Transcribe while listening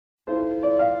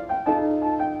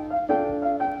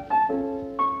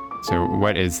So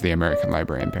what is the American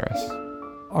Library in Paris?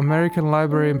 American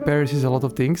Library in Paris is a lot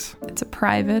of things. It's a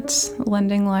private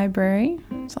lending library.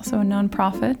 It's also a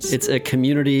nonprofit. It's a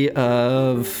community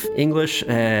of English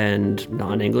and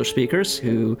non-English speakers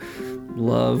who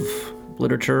love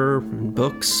literature and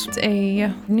books. It's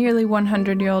a nearly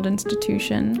 100-year-old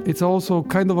institution. It's also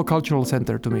kind of a cultural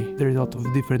center to me. There is a lot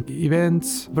of different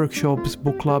events, workshops,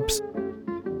 book clubs.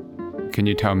 Can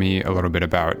you tell me a little bit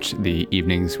about the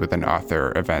Evenings with an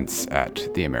Author events at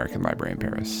the American Library in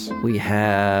Paris? We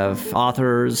have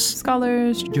authors,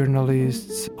 Scholars,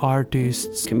 Journalists,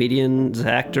 artists, comedians,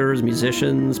 actors,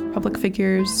 musicians, public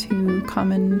figures who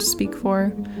come and speak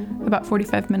for about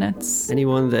 45 minutes.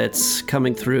 anyone that's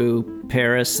coming through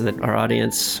Paris that our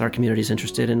audience, our community is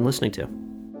interested in listening to.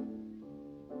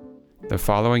 The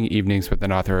following Evenings with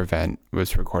an Author event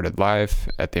was recorded live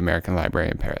at the American Library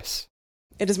in Paris.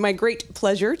 It is my great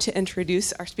pleasure to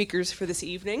introduce our speakers for this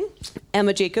evening,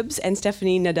 Emma Jacobs and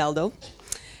Stephanie Nadaldo.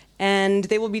 And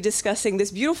they will be discussing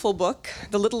this beautiful book,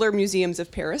 The Littler Museums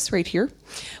of Paris, right here.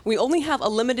 We only have a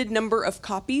limited number of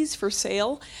copies for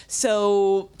sale,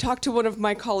 so talk to one of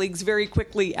my colleagues very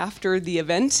quickly after the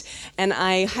event. And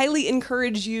I highly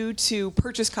encourage you to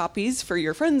purchase copies for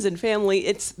your friends and family.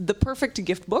 It's the perfect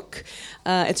gift book.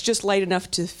 It's just light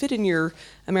enough to fit in your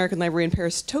American Library in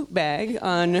Paris tote bag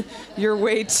on your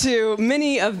way to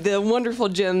many of the wonderful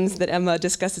gems that Emma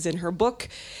discusses in her book.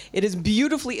 It is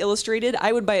beautifully illustrated.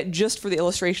 I would buy it just for the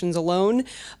illustrations alone,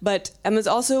 but Emma's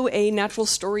also a natural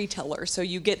storyteller, so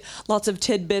you get lots of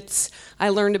tidbits. I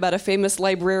learned about a famous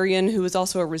librarian who was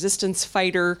also a resistance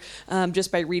fighter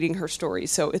just by reading her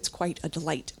stories, so it's quite a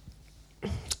delight.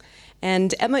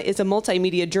 And Emma is a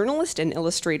multimedia journalist and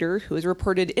illustrator who has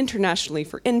reported internationally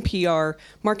for NPR,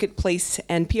 Marketplace,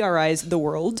 and PRI's The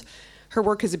World. Her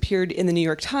work has appeared in the New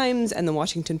York Times and the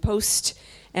Washington Post,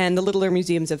 and The Littler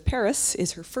Museums of Paris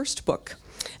is her first book.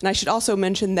 And I should also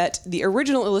mention that the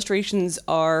original illustrations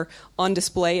are on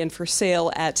display and for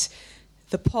sale at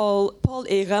the Paul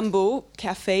et Rimbaud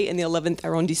Café in the 11th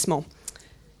arrondissement.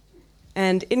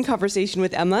 And in conversation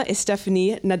with Emma is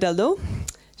Stephanie Nadaldo.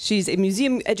 She's a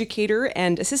museum educator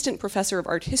and assistant professor of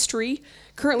art history,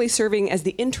 currently serving as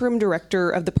the interim director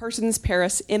of the Parsons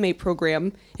Paris MA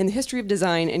program in the history of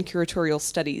design and curatorial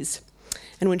studies.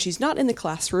 And when she's not in the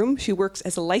classroom, she works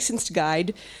as a licensed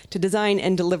guide to design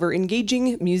and deliver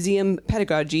engaging museum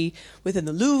pedagogy within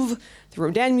the Louvre, the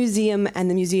Rodin Museum, and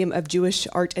the Museum of Jewish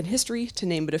Art and History, to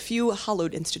name but a few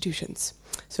hallowed institutions.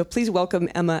 So please welcome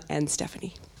Emma and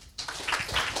Stephanie.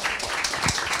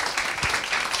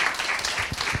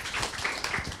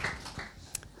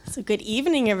 So good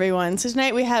evening, everyone. So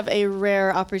tonight we have a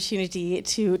rare opportunity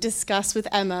to discuss with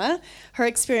Emma her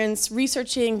experience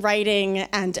researching, writing,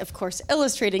 and of course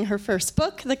illustrating her first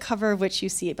book, the cover of which you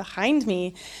see behind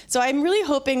me. So I'm really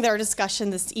hoping that our discussion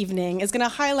this evening is going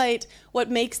to highlight what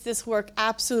makes this work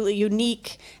absolutely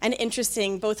unique and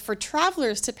interesting, both for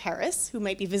travelers to Paris who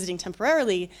might be visiting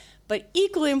temporarily, but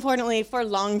equally importantly for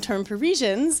long-term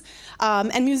Parisians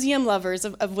and museum lovers,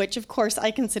 of which, of course,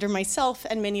 I consider myself,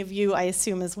 and many of you, I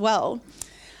assume, as well.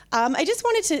 I just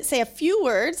wanted to say a few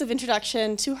words of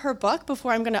introduction to her book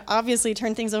before I'm going to obviously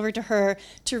turn things over to her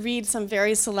to read some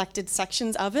very selected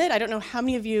sections of it. I don't know how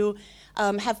many of you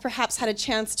have perhaps had a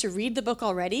chance to read the book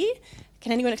already.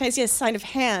 Can I see a sign of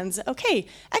hands? Okay,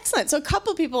 excellent. So a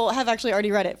couple people have actually already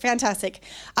read it. Fantastic.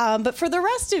 But for the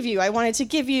rest of you, I wanted to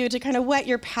give you to kind of whet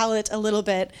your palate a little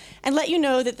bit and let you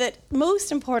know that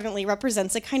most importantly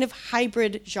represents a kind of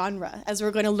hybrid genre, as we're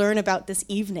going to learn about this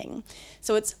evening.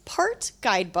 So it's part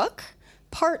guidebook,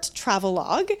 part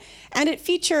travelogue, and it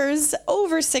features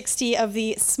over 60 of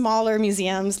the smaller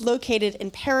museums located in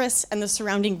Paris and the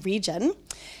surrounding region.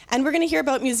 And we're going to hear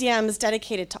about museums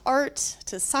dedicated to art,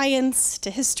 to science,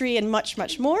 to history, and much,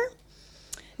 much more.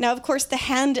 Now, of course, the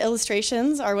hand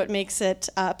illustrations are what makes it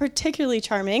a particularly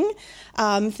charming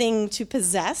thing to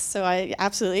possess. So I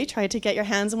absolutely tried to get your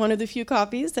hands on one of the few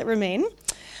copies that remain.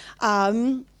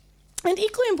 And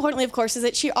equally importantly, of course, is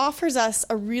that she offers us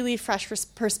a really fresh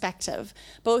perspective,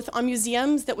 both on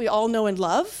museums that we all know and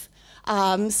love,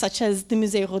 such as the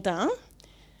Musée Rodin.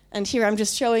 And here I'm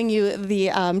just showing you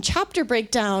the chapter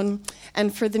breakdown.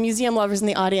 And for the museum lovers in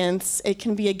the audience, it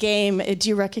can be a game. Do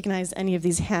you recognize any of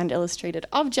these hand-illustrated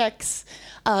objects?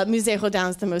 Musée Rodin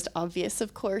is the most obvious,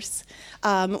 of course,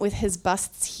 with his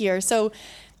busts here. So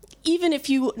even if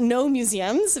you know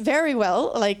museums very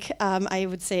well, like I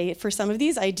would say for some of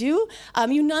these I do,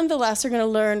 you nonetheless are going to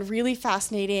learn really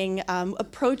fascinating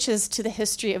approaches to the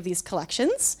history of these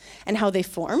collections and how they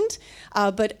formed.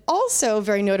 But also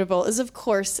very notable is, of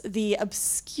course, the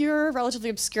obscure, relatively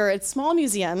obscure and small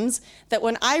museums that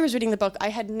when I was reading the book I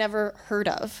had never heard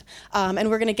of. And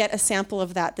we're going to get a sample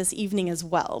of that this evening as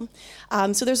well.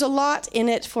 So there's a lot in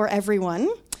it for everyone.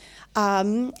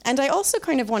 And I also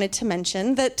kind of wanted to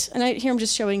mention that, and here I'm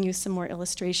just showing you some more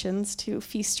illustrations to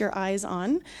feast your eyes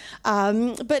on,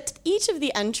 but each of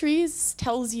the entries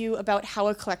tells you about how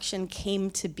a collection came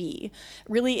to be,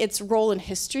 really its role in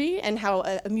history and how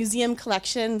a museum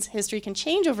collection's history can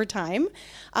change over time,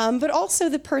 but also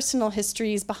the personal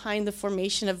histories behind the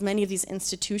formation of many of these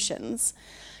institutions.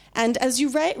 And as you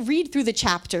read through the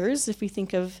chapters, if we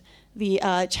think of the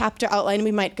chapter outline,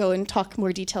 we might go and talk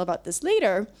more detail about this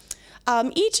later.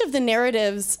 Each of the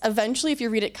narratives, eventually, if you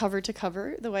read it cover to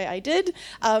cover, the way I did,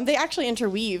 they actually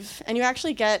interweave, and you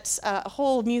actually get a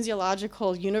whole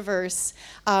museological universe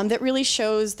that really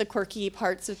shows the quirky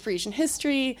parts of Parisian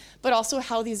history, but also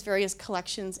how these various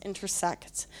collections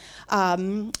intersect.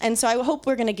 And so I hope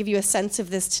we're going to give you a sense of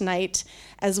this tonight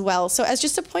as well. So as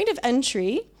just a point of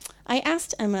entry, I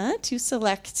asked Emma to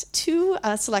select two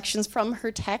selections from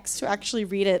her text to actually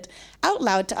read it out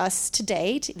loud to us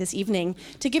today, this evening,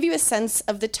 to give you a sense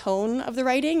of the tone of the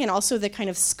writing and also the kind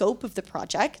of scope of the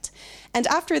project. And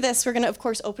after this, we're going to, of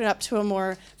course, open it up to a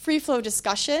more free-flow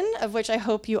discussion, of which I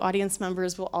hope you audience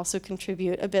members will also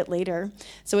contribute a bit later.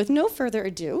 So with no further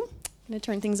ado, I'm going to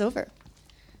turn things over.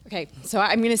 Okay, so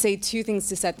I'm going to say two things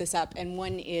to set this up, and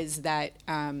one is that,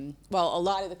 a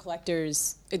lot of the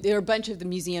collectors, there are a bunch of the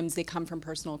museums, they come from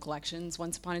personal collections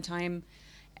once upon a time,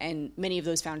 and many of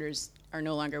those founders are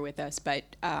no longer with us, but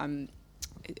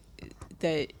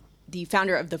the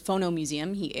founder of the Phono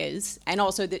Museum, he is, and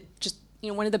also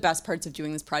one of the best parts of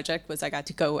doing this project was I got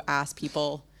to go ask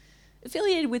people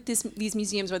affiliated with these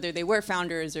museums, whether they were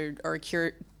founders or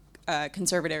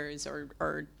conservators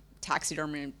or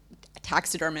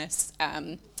taxidermists,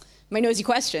 my nosy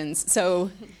questions. So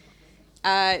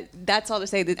that's all to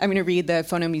say that I'm going to read the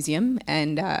Phono Museum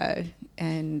and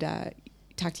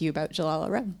talk to you about Jalal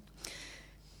Arro.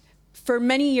 For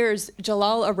many years,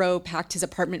 Jalal Arro packed his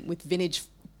apartment with vintage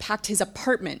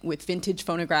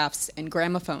phonographs and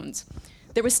gramophones.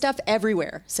 There was stuff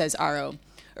everywhere, says Arro.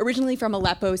 Originally from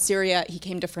Aleppo, Syria, he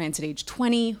came to France at age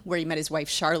 20, where he met his wife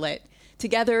Charlotte.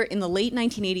 Together, in the late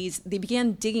 1980s, they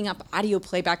began digging up audio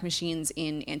playback machines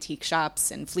in antique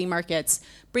shops and flea markets,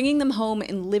 bringing them home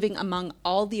and living among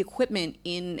all the equipment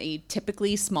in a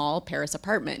typically small Paris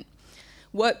apartment.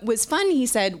 What was fun, he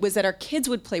said, was that our kids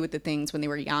would play with the things when they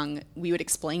were young. We would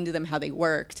explain to them how they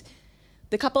worked.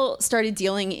 The couple started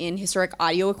dealing in historic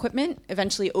audio equipment,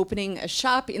 eventually opening a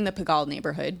shop in the Pigalle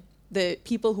neighborhood. The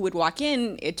people who would walk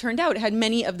in, it turned out, had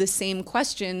many of the same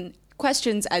questions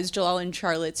as Jalal and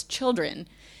Charlotte's children.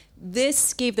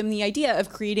 This gave them the idea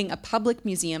of creating a public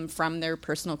museum from their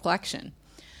personal collection.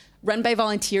 Run by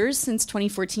volunteers since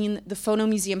 2014, the Phono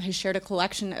Museum has shared a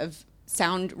collection of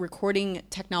sound recording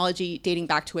technology dating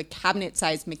back to a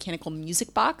cabinet-sized mechanical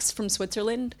music box from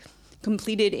Switzerland,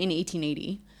 completed in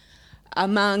 1880.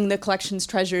 Among the collection's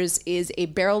treasures is a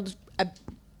barrel-shaped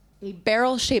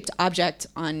object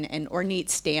on an ornate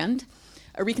stand,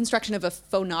 a reconstruction of a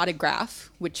phonautograph,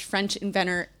 which French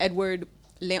inventor Edouard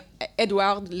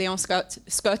Léon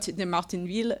Scott de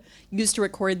Martinville used to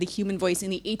record the human voice in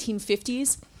the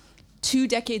 1850s, 2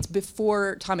 decades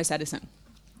before Thomas Edison.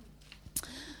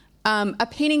 A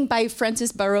painting by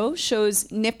Francis Barrault shows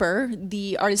Nipper,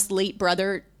 the artist's late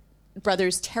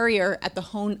brother's terrier, at the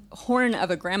horn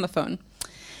of a gramophone.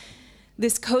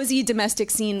 This cozy domestic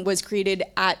scene was created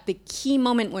at the key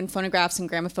moment when phonographs and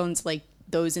gramophones like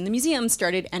those in the museum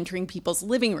started entering people's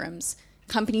living rooms.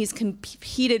 Companies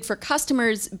competed for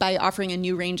customers by offering a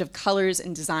new range of colors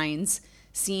and designs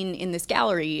seen in this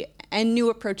gallery and new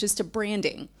approaches to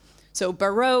branding. So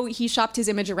Barrault, he shopped his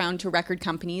image around to record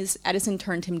companies. Edison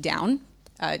turned him down.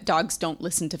 Dogs don't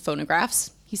listen to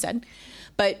phonographs, he said.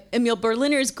 But Emile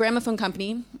Berliner's gramophone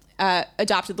company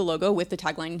adopted the logo with the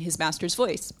tagline, "His master's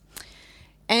voice."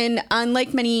 And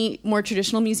unlike many more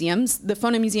traditional museums, the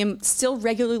Phono Museum still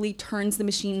regularly turns the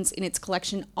machines in its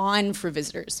collection on for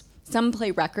visitors. Some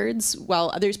play records,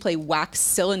 while others play wax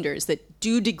cylinders that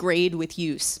do degrade with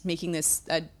use, making this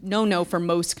a no-no for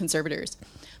most conservators.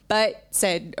 But,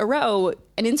 said Arro,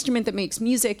 an instrument that makes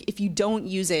music, if you don't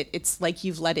use it, it's like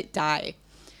you've let it die.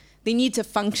 They need to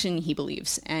function, he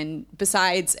believes, and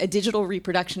besides, a digital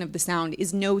reproduction of the sound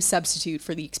is no substitute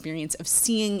for the experience of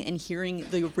seeing and hearing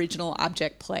the original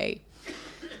object play.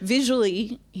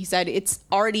 Visually, he said, it's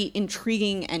already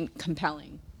intriguing and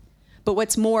compelling. But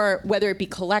what's more, whether it be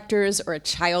collectors or a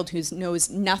child who knows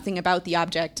nothing about the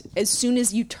object, as soon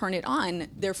as you turn it on,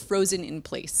 they're frozen in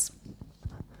place.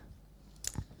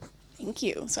 Thank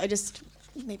you. So I just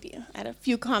maybe add a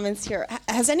few comments here.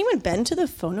 Has anyone been to the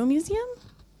Phono Museum?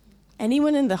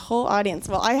 Anyone in the whole audience?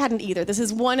 Well, I hadn't either. This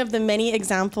is one of the many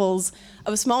examples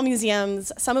of small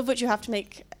museums, some of which you have to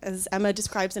make, as Emma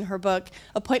describes in her book,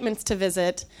 appointments to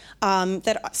visit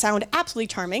that sound absolutely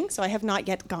charming. So I have not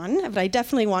yet gone, but I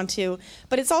definitely want to.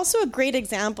 But it's also a great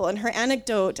example. And her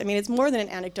anecdote, I mean, it's more than an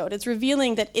anecdote. It's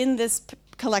revealing that in this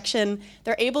collection,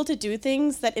 they're able to do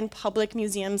things that in public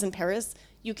museums in Paris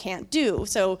you can't do.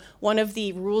 So one of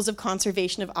the rules of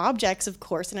conservation of objects, of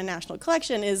course, in a national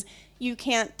collection is you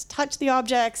can't touch the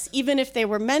objects, even if they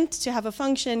were meant to have a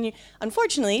function.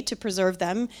 Unfortunately, to preserve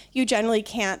them, you generally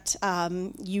can't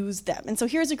use them. And so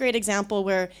here's a great example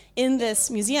where in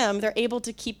this museum, they're able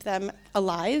to keep them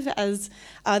alive, as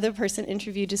the person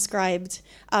interviewed described,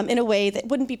 in a way that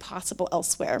wouldn't be possible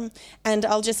elsewhere. And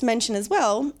I'll just mention as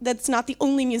well, that's not the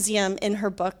only museum in her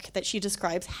book that she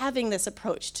describes having this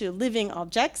approach to living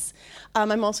objects.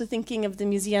 I'm also thinking of the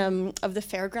Museum of the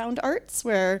Fairground Arts,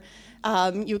 where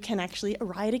you can actually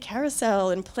ride a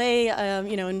carousel and play,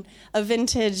 in a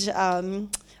vintage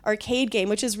arcade game,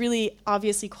 which is really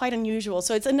obviously quite unusual.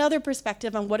 So it's another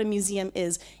perspective on what a museum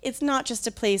is. It's not just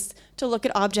a place to look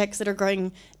at objects that are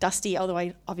growing dusty, although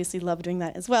I obviously love doing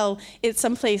that as well. It's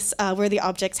some place where the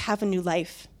objects have a new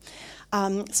life.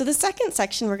 So the second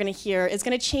section we're going to hear is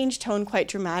going to change tone quite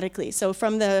dramatically. So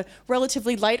from the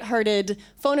relatively lighthearted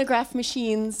phonograph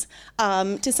machines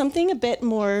to something a bit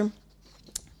more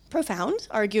profound,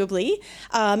 arguably.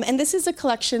 And this is a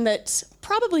collection that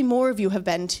probably more of you have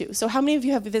been to. So how many of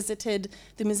you have visited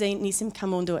the Musée Nissim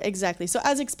Camondo? Exactly. So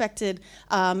as expected,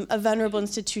 a venerable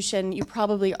institution you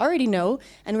probably already know,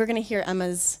 and we're going to hear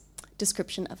Emma's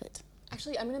description of it.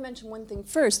 Actually, I'm going to mention one thing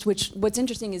first, what's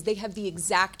interesting is they have the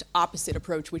exact opposite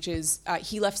approach, which is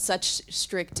he left such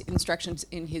strict instructions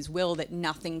in his will that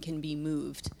nothing can be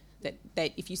moved.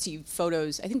 That if you see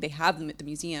photos, I think they have them at the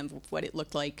museum of what it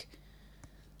looked like,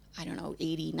 I don't know,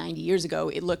 80, 90 years ago,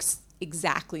 it looks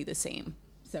exactly the same.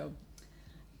 So,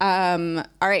 all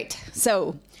right.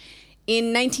 So,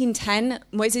 in 1910,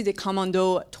 Moïse de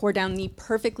Camondo tore down the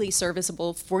perfectly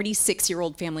serviceable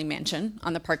 46-year-old family mansion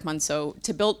on the Parc Monceau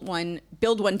to build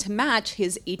one to match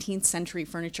his 18th century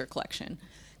furniture collection.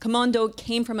 Camondo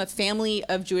came from a family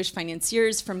of Jewish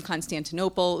financiers from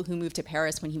Constantinople who moved to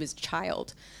Paris when he was a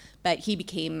child, but he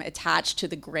became attached to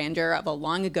the grandeur of a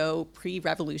long ago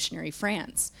pre-revolutionary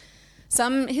France.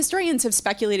 Some historians have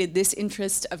speculated this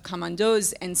interest of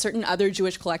Camondo's and certain other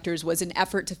Jewish collectors was an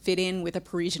effort to fit in with a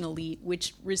Parisian elite,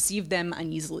 which received them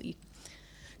uneasily.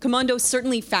 Camondo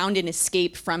certainly found an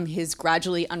escape from his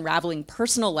gradually unraveling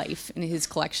personal life in his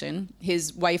collection.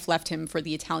 His wife left him for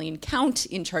the Italian count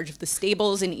in charge of the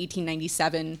stables in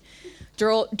 1897.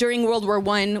 During World War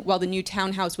I, while the new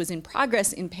townhouse was in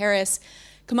progress in Paris,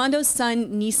 Camondo's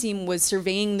son Nissim was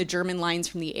surveying the German lines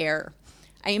from the air.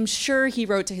 I am sure he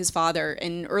wrote to his father,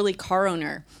 an early car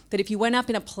owner, that if you went up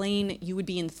in a plane, you would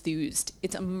be enthused.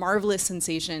 It's a marvelous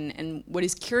sensation, and what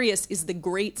is curious is the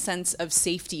great sense of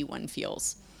safety one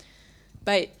feels.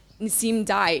 But Nissim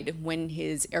died when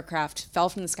his aircraft fell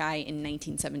from the sky in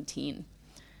 1917.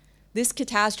 This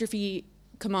catastrophe,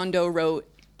 Camondo wrote,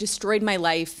 destroyed my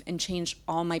life and changed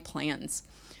all my plans.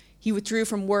 He withdrew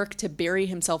from work to bury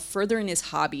himself further in his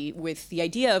hobby with the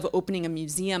idea of opening a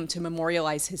museum to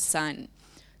memorialize his son.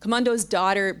 Camondo's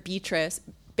daughter, Beatrice,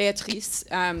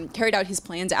 carried out his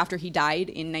plans after he died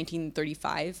in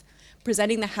 1935,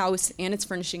 presenting the house and its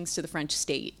furnishings to the French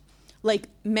state. Like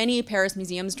many Paris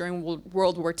museums during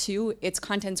World War II, its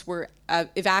contents were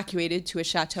evacuated to a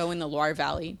chateau in the Loire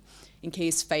Valley in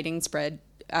case fighting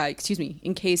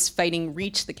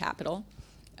reached the capital.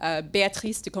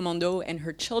 Béatrice de Camondo and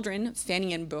her children,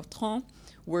 Fanny and Bertrand,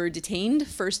 were detained,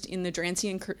 first in the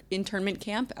Drancy internment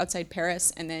camp outside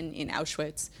Paris and then in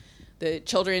Auschwitz. The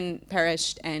children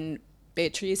perished and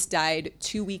Béatrice died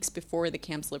 2 weeks before the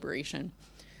camp's liberation.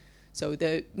 So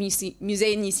the Musée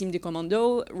Nissim de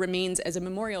Camondo remains as a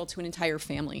memorial to an entire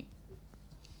family.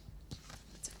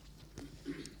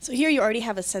 So here you already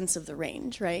have a sense of the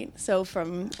range, right? So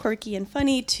from quirky and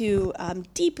funny to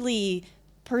deeply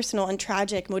personal and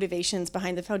tragic motivations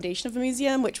behind the foundation of a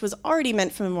museum, which was already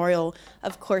meant for memorial,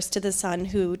 of course, to the son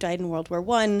who died in World War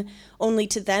I, only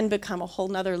to then become a whole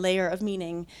nother layer of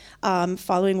meaning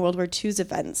following World War II's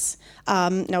events.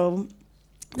 Now,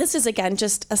 this is, again,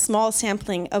 just a small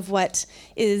sampling of what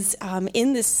is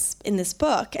in this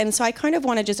book. And so I kind of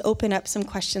want to just open up some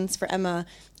questions for Emma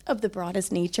of the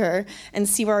broadest nature and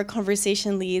see where our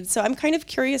conversation leads. So I'm kind of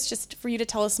curious just for you to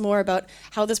tell us more about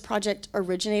how this project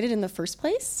originated in the first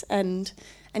place and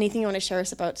anything you want to share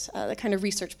us about the kind of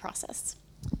research process.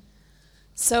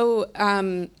 So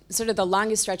sort of the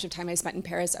longest stretch of time I spent in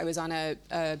Paris, I was on a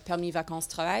permis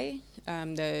vacances travail,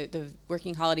 the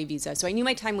working holiday visa. So I knew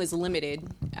my time was limited,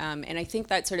 and I think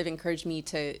that sort of encouraged me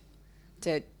to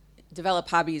develop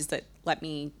hobbies that let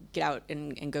me get out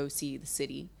and go see the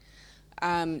city.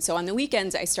 So on the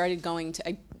weekends, I started going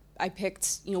to, I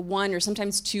picked one or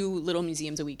sometimes two little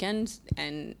museums a weekend,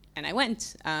 and I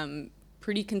went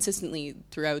pretty consistently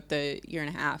throughout the year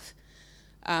and a half.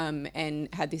 And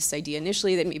had this idea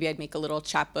initially that maybe I'd make a little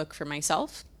chapbook for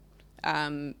myself.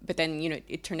 But then,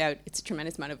 it turned out it's a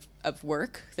tremendous amount of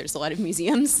work. There's a lot of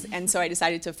museums. And so I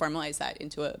decided to formalize that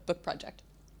into a book project.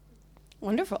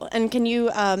 Wonderful. And can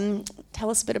you tell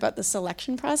us a bit about the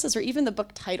selection process or even the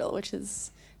book title, which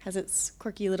has its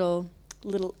quirky little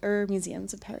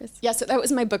museums of Paris? Yeah, so that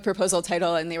was my book proposal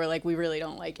title, and they were like, we really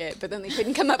don't like it. But then they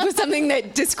couldn't come up with something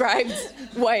that described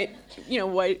what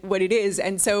it is.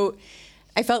 And so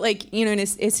I felt like, in a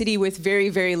city with very,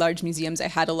 very large museums, I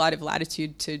had a lot of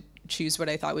latitude to choose what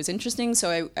I thought was interesting.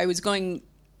 So I was going,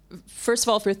 first of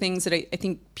all, for things that I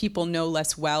think people know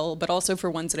less well, but also for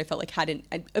ones that I felt like had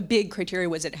a big criteria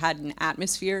was it had an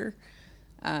atmosphere.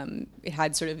 It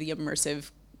had sort of the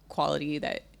immersive quality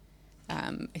that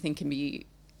I think can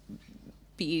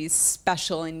be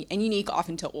special and unique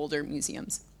often to older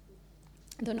museums,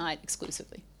 though not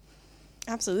exclusively.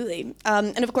 Absolutely.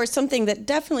 And of course, something that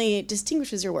definitely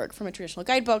distinguishes your work from a traditional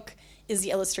guidebook is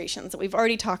the illustrations that we've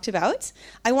already talked about.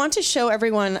 I want to show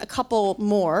everyone a couple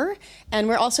more, and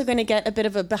we're also going to get a bit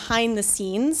of a behind the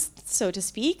scenes, so to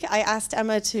speak. I asked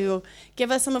Emma to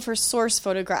give us some of her source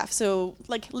photographs, so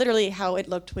like literally how it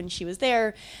looked when she was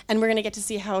there, and we're going to get to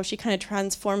see how she kind of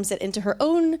transforms it into her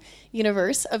own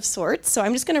universe of sorts. So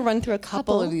I'm just going to run through a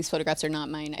couple. Of these photographs are not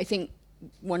mine. I think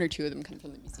one or two of them come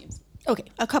from the museums. Okay,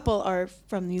 a couple are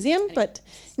from the museum, but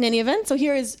in any event, so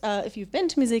here is, if you've been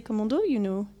to Musée Commando,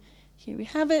 here we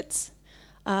have it.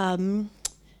 The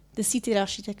Cité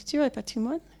d'Architecture et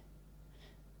Patrimoine.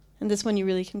 And this one you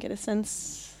really can get a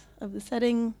sense of the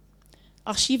setting.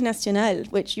 Archives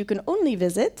Nationales, which you can only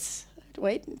visit,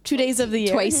 2 days of the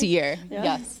year. Twice a year, Yeah.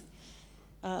 yes.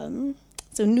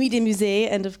 So Nuit des Musées,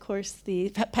 and of course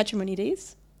the Patrimony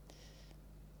Days.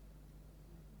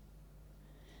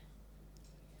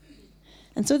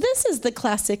 And so this is the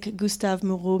classic Gustave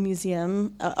Moreau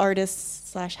Museum,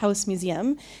 artist/house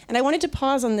museum. And I wanted to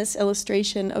pause on this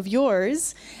illustration of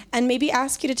yours and maybe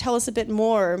ask you to tell us a bit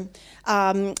more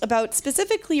about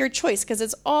specifically your choice, because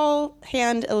it's all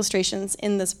hand illustrations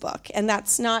in this book. And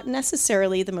that's not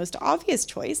necessarily the most obvious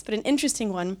choice, but an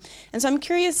interesting one. And so I'm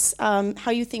curious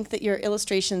how you think that your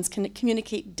illustrations can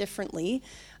communicate differently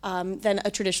than a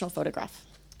traditional photograph.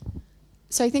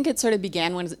 So I think it sort of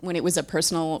began when it was a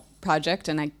personal project,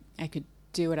 and I could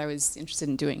do what I was interested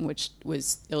in doing, which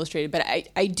was illustrated. But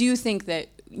I do think that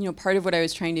part of what I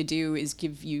was trying to do is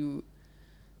give you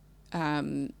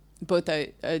both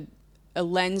a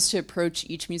lens to approach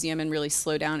each museum and really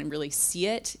slow down and really see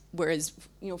it. Whereas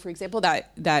for example,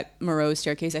 that Moreau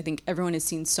staircase, I think everyone has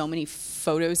seen so many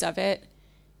photos of it.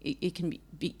 It can be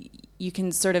you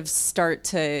can sort of start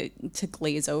to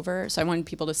glaze over. So I wanted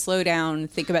people to slow down,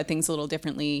 think about things a little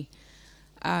differently.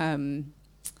 I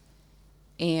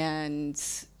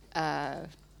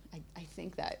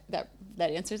think that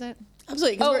answers it.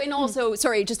 Absolutely. Oh, and also,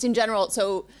 sorry, just in general,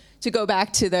 so to go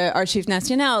back to the Archives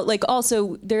Nationales, like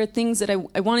also there are things that I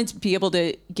wanted to be able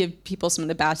to give people some of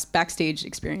the backstage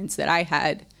experience that I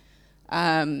had.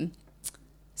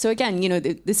 So again,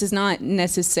 this is not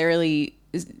necessarily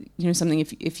something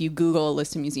if you Google a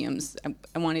list of museums.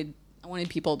 I wanted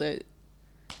people to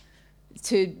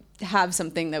have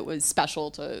something that was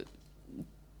special to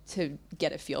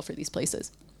get a feel for these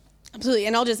places. Absolutely,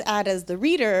 and I'll just add, as the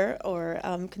reader or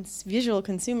visual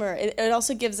consumer, it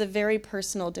also gives a very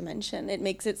personal dimension. It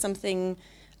makes it something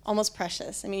almost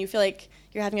precious. I mean, you feel like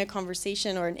you're having a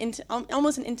conversation or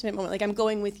almost an intimate moment. Like I'm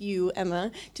going with you, Emma,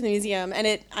 to the museum,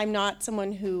 and I'm not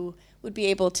someone who would be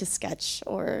able to sketch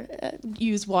or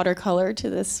use watercolor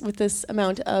with this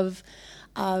amount of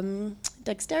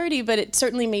dexterity, but it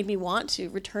certainly made me want to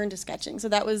return to sketching. So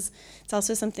it's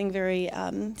also something very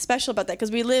special about that,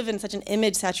 because we live in such an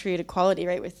image-saturated quality,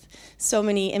 right, with so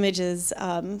many images,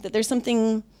 that there's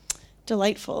something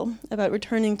delightful about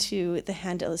returning to the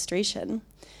hand illustration.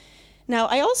 Now,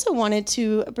 I also wanted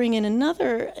to bring in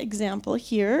another example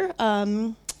here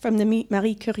from the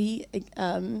Marie Curie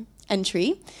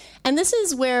entry. And this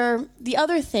is where the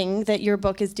other thing that your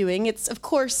book is doing, it's of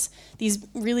course these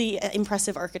really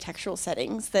impressive architectural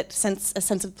settings that sense a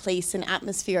sense of place and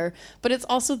atmosphere, but it's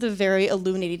also the very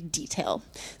illuminated detail.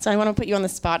 So I want to put you on the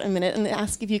spot a minute and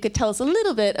ask if you could tell us a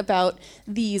little bit about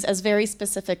these as very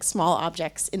specific small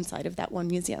objects inside of that one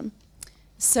museum.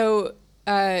 So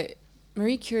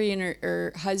Marie Curie and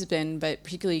her husband, but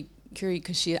particularly Curie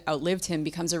because she outlived him,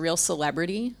 becomes a real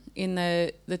celebrity in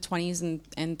the 20s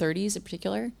and 30s in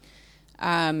particular.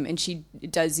 And she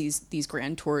does these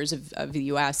grand tours of the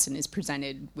U.S. and is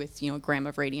presented with a gram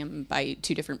of radium by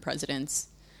 2 different presidents.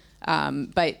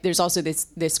 But there's also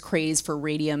this craze for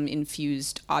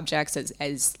radium-infused objects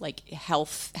as like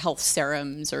health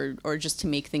serums or just to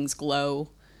make things glow.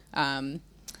 And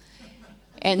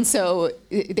so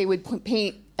they would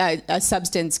paint a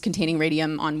substance containing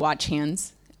radium on watch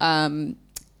hands. That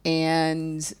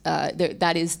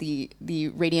is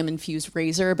the radium-infused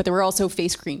razor. But there were also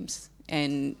face creams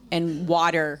and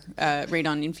water,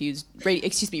 radium-infused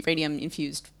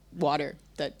water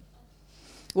that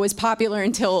was popular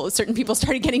until certain people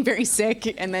started getting very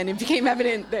sick, and then it became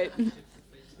evident that it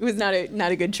was not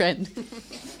a good trend.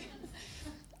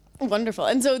 Wonderful.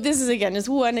 And so this is, again, just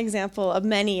one example of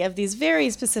many of these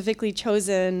very specifically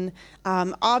chosen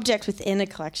objects within a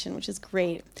collection, which is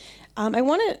great. I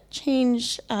want to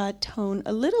change tone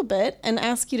a little bit and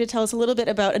ask you to tell us a little bit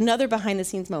about another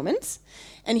behind-the-scenes moment.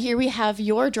 And here we have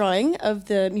your drawing of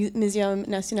the Muséum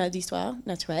National d'Histoire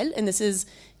Naturelle. And this is,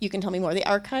 you can tell me more, the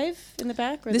archive in the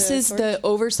back? Or this is the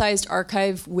oversized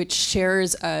archive, which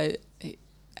shares a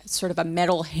sort of a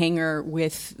metal hanger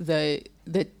with the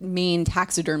main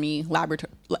taxidermy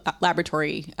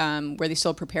laboratory where they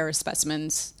still prepare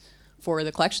specimens for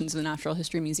the collections of the Natural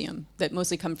History Museum that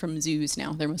mostly come from zoos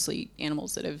now. They're mostly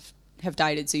animals that have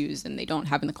died at zoos and they don't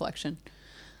have in the collection.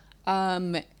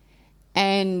 The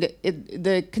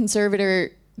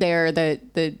conservator there,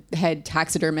 the head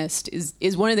taxidermist,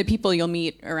 is one of the people you'll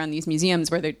meet around these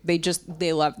museums where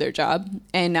they love their job.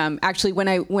 And actually, when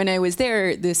I was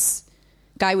there, this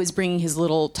guy was bringing his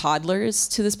little toddlers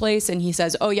to this place, and he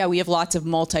says, "Oh yeah, we have lots of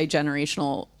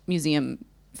multi-generational museum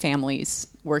families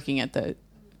working at the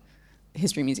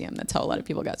History Museum." That's how a lot of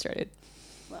people got started.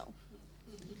 Well,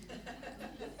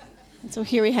 and so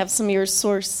here we have some of your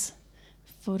source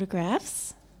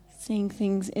photographs, seeing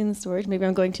things in storage. Maybe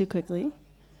I'm going too quickly.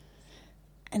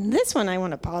 And this one I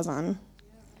want to pause on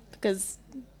because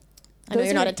I know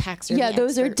you're not a taxidermy Yeah,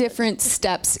 those expert, are different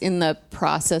steps in the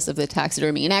process of the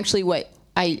taxidermy. And actually what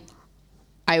I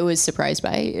was surprised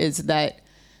by is that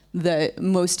the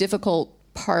most difficult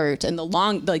part and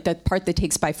the part that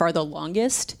takes by far the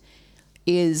longest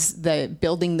is the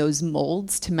building those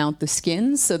molds to mount the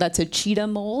skins. So that's a cheetah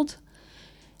mold.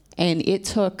 And it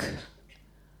took,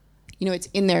 it's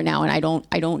in there now, and I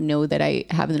don't know that I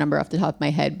have the number off the top of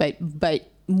my head, but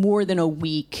more than a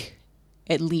week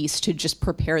at least to just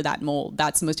prepare that mold.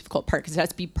 That's the most difficult part because it has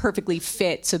to be perfectly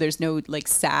fit so there's no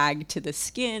sag to the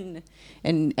skin,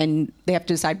 and they have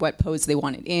to decide what pose they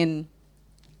want it in.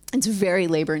 It's very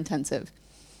labor intensive.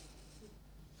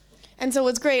 And so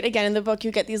what's great, again, in the book,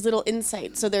 you get these little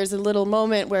insights. So there's a little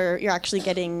moment where you're actually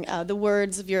getting the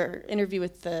words of your interview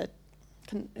with the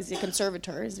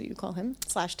conservator, is what you call him,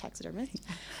 / taxidermist.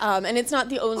 And it's not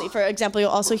the only. For example, you'll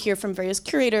also hear from various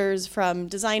curators, from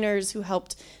designers who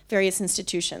helped various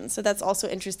institutions. So that's also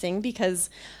interesting because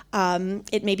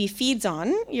it maybe feeds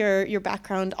on your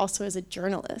background also as a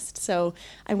journalist. So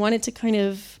I wanted to kind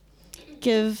of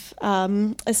give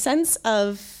a sense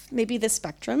of maybe the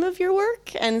spectrum of your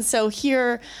work. And so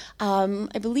here,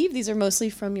 I believe these are mostly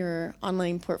from your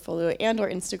online portfolio and or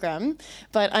Instagram,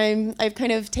 but I've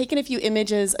kind of taken a few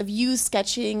images of you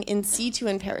sketching in situ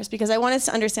in Paris because I want us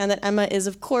to understand that Emma is,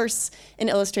 of course, an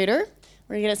illustrator.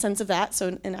 We're going to get a sense of that,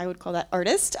 and I would call that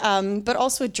artist, but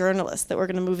also a journalist that we're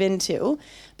going to move into.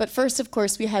 But first, of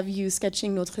course, we have you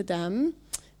sketching Notre Dame,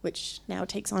 which now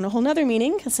takes on a whole nother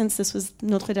meaning, since this was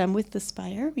Notre Dame with the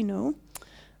spire, we know.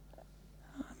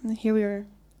 Here we are.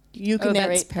 You can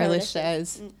narrate. That's Père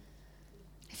Lachaise.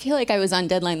 I feel like I was on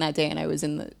deadline that day and I was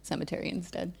in the cemetery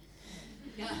instead.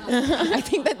 I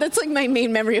think that's my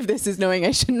main memory of this is knowing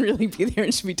I shouldn't really be there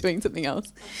and should be doing something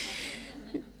else.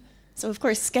 So, of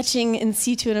course, sketching in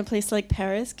situ in a place like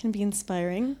Paris can be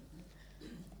inspiring.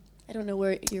 I don't know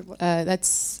where you're...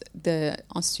 That's the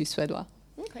Institut Suédois.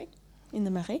 Okay, in the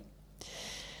Marais.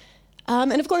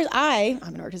 And of course, I'm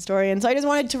an art historian, so I just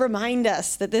wanted to remind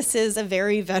us that this is a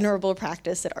very venerable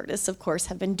practice that artists, of course,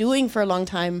 have been doing for a long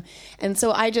time. And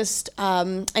so I just,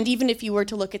 and even if you were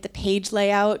to look at the page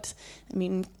layout,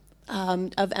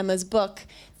 of Emma's book.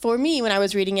 For me, when I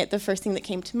was reading it, the first thing that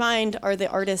came to mind are the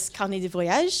artist's Carnet de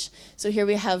Voyage. So here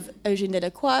we have Eugène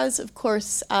Delacroix, of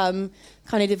course,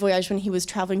 Carnet de Voyage when he was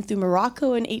traveling through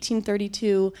Morocco in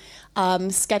 1832,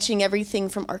 sketching everything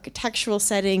from architectural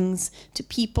settings to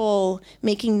people,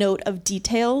 making note of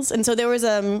details. And so there was,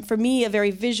 for me, a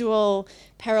very visual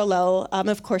parallel.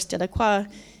 Of course, Delacroix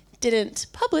didn't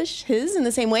publish his in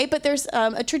the same way, but there's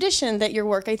a tradition that your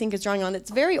work, I think, is drawing on that's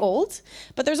very old,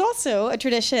 but there's also a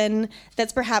tradition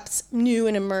that's perhaps new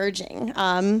and emerging.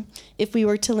 If we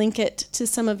were to link it to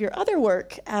some of your other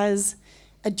work as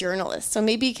a journalist. So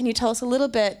maybe can you tell us a little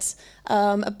bit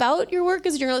about your work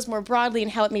as a journalist more broadly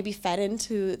and how it maybe fed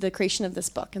into the creation of this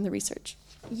book and the research?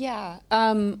 Yeah.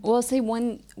 Well, I'll say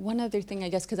one other thing, I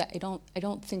guess, because I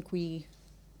don't think we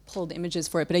pulled images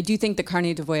for it, but I do think the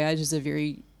Carnet de Voyage is a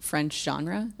very French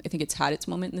genre. I think it's had its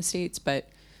moment in the States, but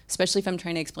especially if I'm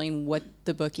trying to explain what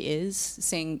the book is,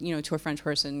 saying, to a French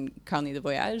person, Carnet de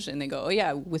Voyage, and they go, oh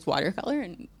yeah, with watercolor,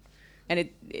 and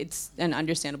it's an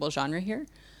understandable genre here.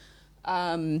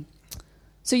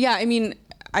 So yeah, I mean,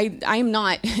 I am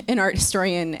not an art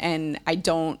historian, and I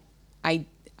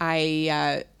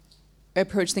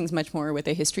approach things much more with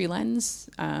a history lens,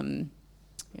 and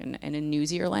a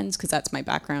newsier lens, because that's my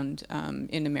background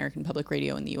in American public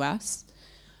radio in the U.S.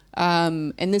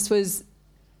 And this was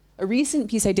a recent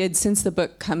piece I did since the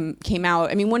book came out.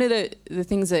 I mean, one of the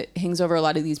things that hangs over a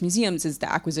lot of these museums is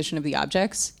the acquisition of the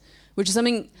objects, which is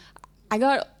something I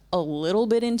got a little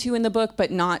bit into in the book, but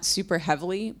not super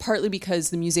heavily, partly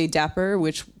because the Musée Dapper,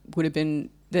 which would have been,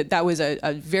 that was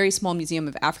a very small museum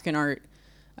of African art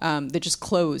that just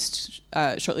closed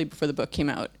shortly before the book came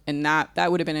out. And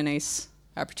that would have been a nice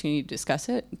opportunity to discuss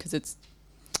it, because it's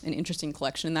an interesting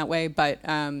collection in that way. But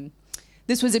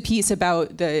this was a piece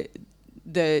about the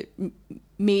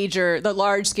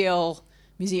large scale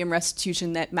museum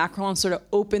restitution that Macron sort of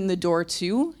opened the door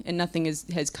to, and nothing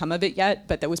has come of it yet.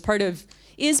 But that was part of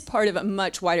a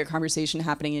much wider conversation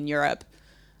happening in Europe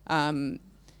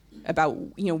about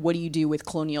what do you do with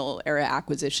colonial era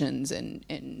acquisitions,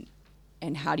 and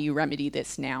how do you remedy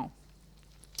this now?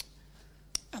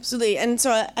 Absolutely. And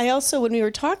so I also, when we were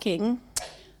talking,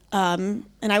 and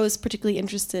I was particularly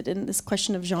interested in this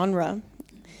question of genre,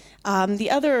 the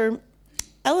other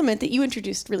element that you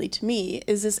introduced really to me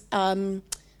is this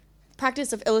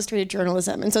practice of illustrated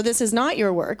journalism. And so this is not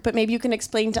your work, but maybe you can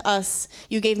explain to us,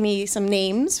 you gave me some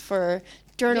names for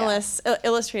journalists,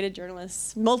 illustrated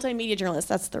journalists, multimedia journalists,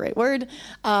 that's the right word,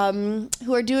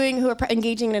 who are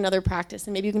engaging in another practice.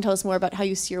 And maybe you can tell us more about how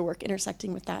you see your work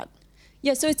intersecting with that.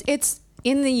 Yeah, so it's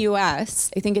in the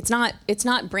U.S., I think it's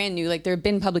not brand new. Like, there have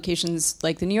been publications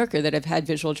like The New Yorker that have had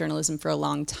visual journalism for a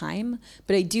long time.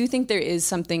 But I do think there is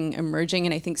something emerging,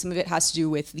 and I think some of it has to do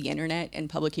with the internet and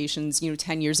publications.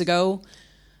 10 years ago,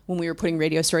 when we were putting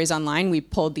radio stories online, we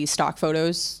pulled these stock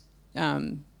photos,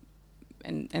 and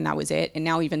that was it. And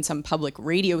now even some public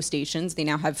radio stations, they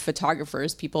now have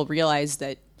photographers. People realize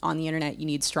that on the internet you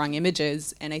need strong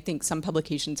images, and I think some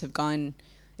publications have gone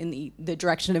in the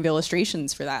direction of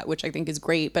illustrations for that, which I think is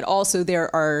great. But also there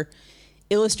are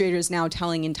illustrators now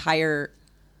telling there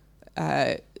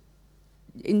is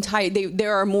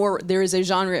a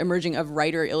genre emerging of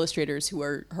writer illustrators who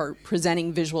are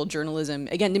presenting visual journalism,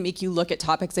 again, to make you look at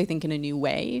topics, I think, in a new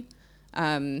way.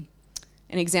 An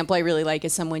example I really like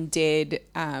is someone did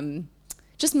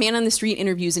just man-on-the-street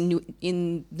interviews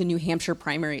in the New Hampshire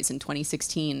primaries in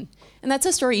 2016. And that's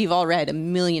a story you've all read a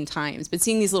million times, but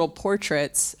seeing these little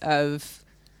portraits of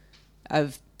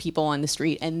people on the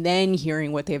street and then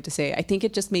hearing what they have to say, I think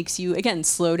it just makes you, again,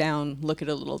 slow down, look at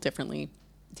it a little differently,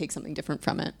 take something different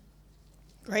from it.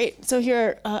 Great. So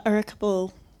here are a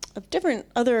couple of different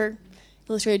other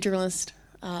illustrated journalists.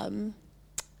 I don't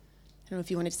know if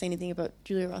you wanted to say anything about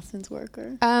Julia Rothman's work.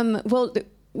 Or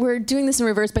we're doing this in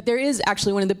reverse, but there is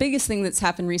actually one of the biggest things that's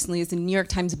happened recently is the New York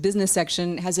Times business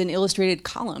section has an illustrated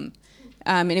column.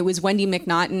 And it was Wendy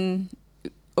McNaughton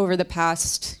over the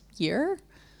past year,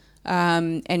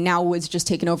 and now was just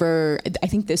taken over, I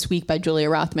think, this week by Julia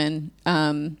Rothman.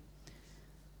 And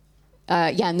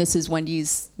this is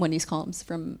Wendy's columns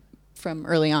from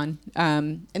early on.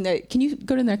 Can you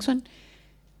go to the next one?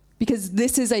 Because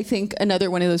this is, I think, another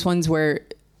one of those ones where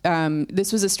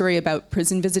this was a story about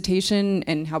prison visitation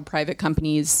and how private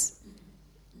companies,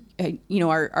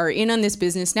 are in on this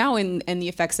business now, and the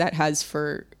effects that has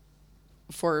for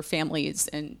families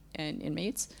and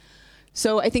inmates.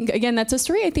 So I think, again, that's a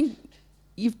story I think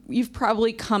you've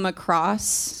probably come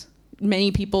across.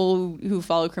 Many people who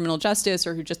follow criminal justice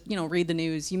or who just read the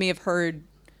news, you may have heard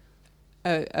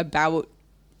about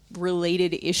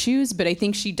related issues, but I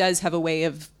think she does have a way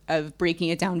of breaking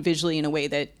it down visually in a way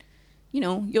that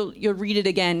you'll read it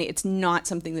again. It's not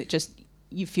something that just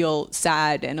you feel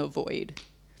sad and avoid.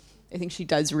 I think she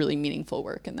does really meaningful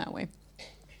work in that way.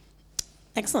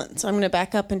 Excellent. So I'm going to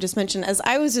back up and just mention, as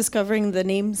I was discovering the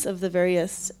names of the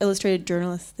various illustrated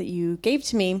journalists that you gave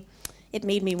to me, it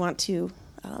made me want to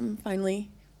finally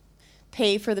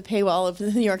pay for the paywall of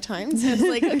the New York Times. It's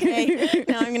like, okay,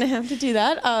 now I'm going to have to do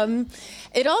that.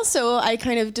 It also, I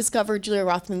kind of discovered Julia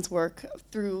Rothman's work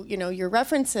through, your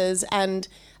references, and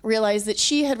realized that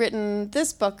she had written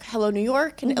this book, Hello, New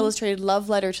York, an illustrated love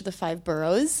letter to the 5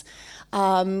 boroughs,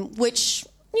 which,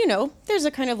 there's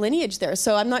a kind of lineage there.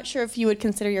 So I'm not sure if you would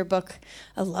consider your book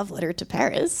a love letter to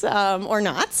Paris or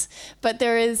not, but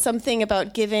there is something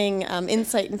about giving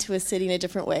insight into a city in a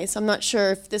different way. So I'm not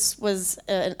sure if this was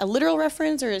a literal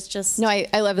reference or it's just... No, I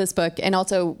love this book. And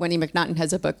also Wendy McNaughton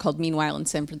has a book called Meanwhile in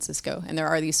San Francisco. And there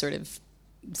are these sort of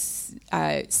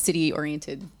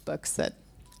city-oriented books that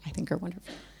I think are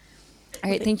wonderful. All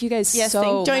right, thank you guys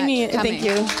so much. Join me. Coming. Thank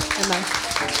you, Emma.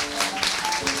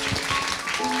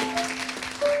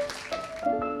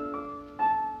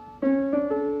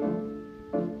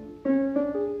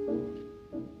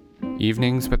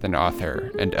 Evenings with an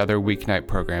Author and other weeknight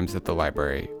programs at the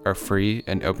library are free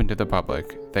and open to the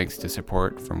public thanks to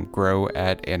support from Grow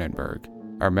at Annenberg,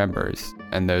 our members,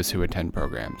 and those who attend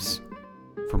programs.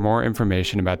 For more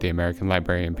information about the American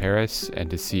Library in Paris and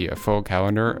to see a full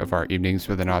calendar of our Evenings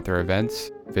with an Author events,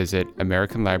 visit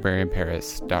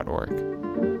AmericanLibraryInParis.org.